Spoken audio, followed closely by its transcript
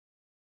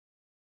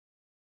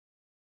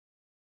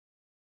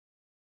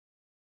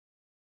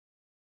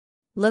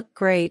look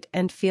great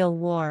and feel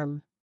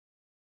warm.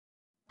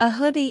 A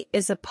hoodie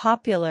is a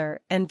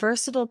popular and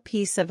versatile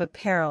piece of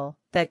apparel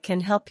that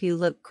can help you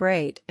look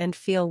great and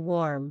feel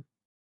warm.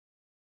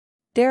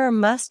 They're a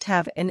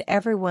must-have in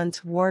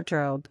everyone's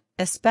wardrobe,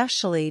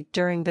 especially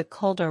during the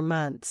colder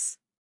months.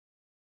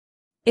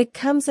 It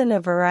comes in a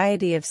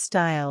variety of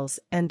styles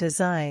and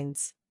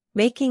designs,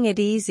 making it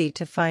easy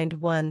to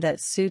find one that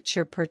suits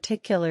your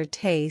particular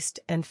taste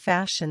and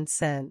fashion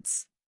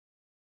sense.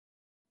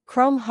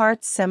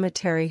 ChromeHearts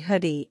Cemetery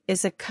Hoodie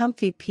is a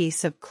comfy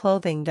piece of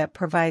clothing that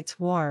provides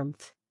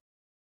warmth.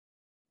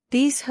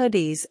 These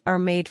hoodies are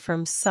made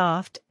from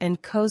soft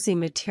and cozy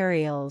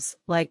materials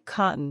like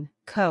cotton,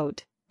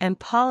 coat, and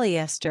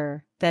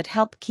polyester that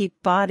help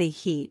keep body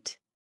heat,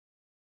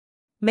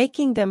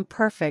 making them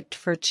perfect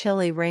for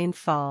chilly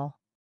rainfall.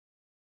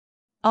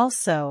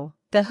 Also,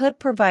 the hood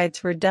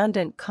provides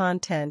redundant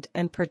content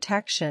and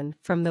protection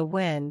from the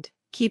wind,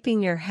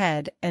 keeping your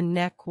head and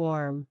neck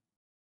warm.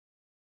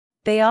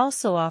 They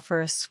also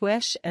offer a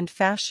swish and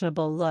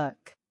fashionable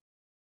look.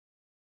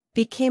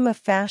 Became a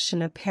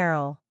fashion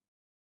apparel.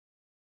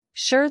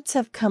 Shirts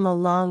have come a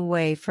long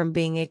way from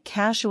being a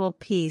casual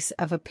piece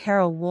of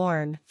apparel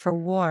worn for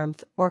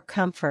warmth or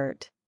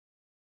comfort.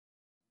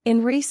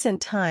 In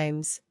recent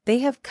times, they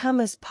have come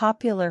as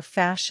popular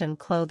fashion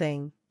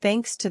clothing,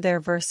 thanks to their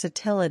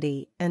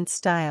versatility and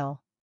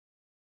style.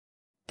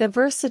 The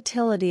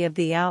versatility of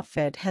the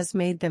outfit has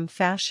made them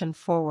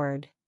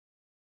fashion-forward.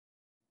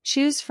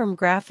 Choose from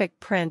graphic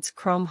prints,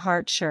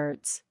 ChromeHeart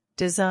shirts,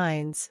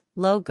 designs,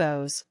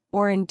 logos,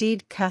 or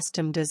indeed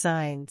custom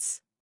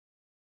designs.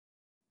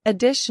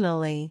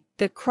 Additionally,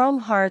 the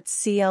ChromeHearts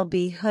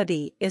CLB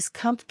hoodie is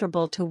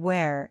comfortable to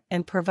wear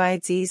and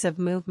provides ease of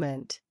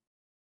movement.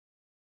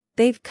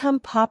 They've come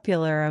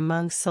popular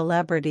among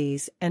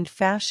celebrities and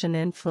fashion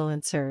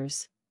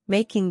influencers,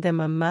 making them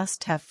a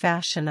must-have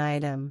fashion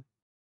item.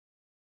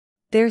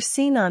 They're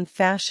seen on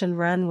fashion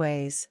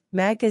runways,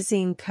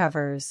 magazine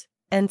covers,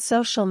 and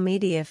social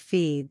media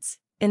feeds,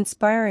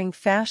 inspiring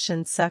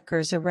fashion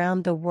suckers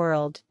around the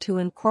world to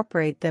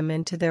incorporate them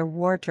into their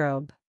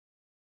wardrobe.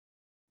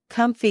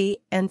 Comfy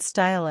and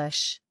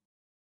stylish.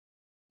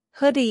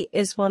 Hoodie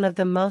is one of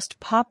the most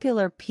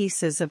popular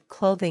pieces of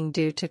clothing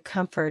due to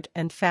comfort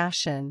and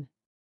fashion.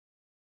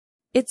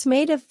 It's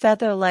made of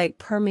feather-light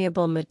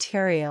permeable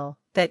material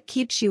that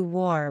keeps you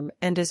warm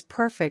and is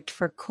perfect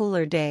for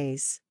cooler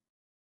days.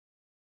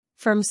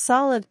 From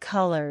solid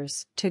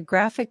colors to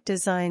graphic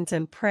designs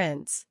and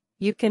prints,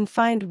 you can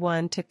find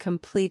one to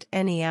complete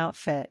any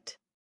outfit.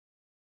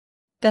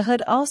 The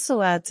hood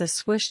also adds a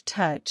swish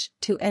touch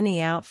to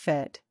any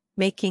outfit,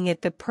 making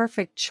it the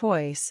perfect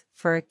choice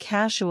for a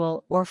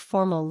casual or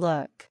formal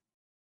look.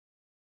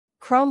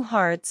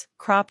 ChromeHearts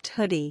cropped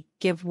hoodie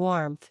give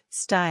warmth,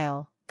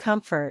 style,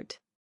 comfort,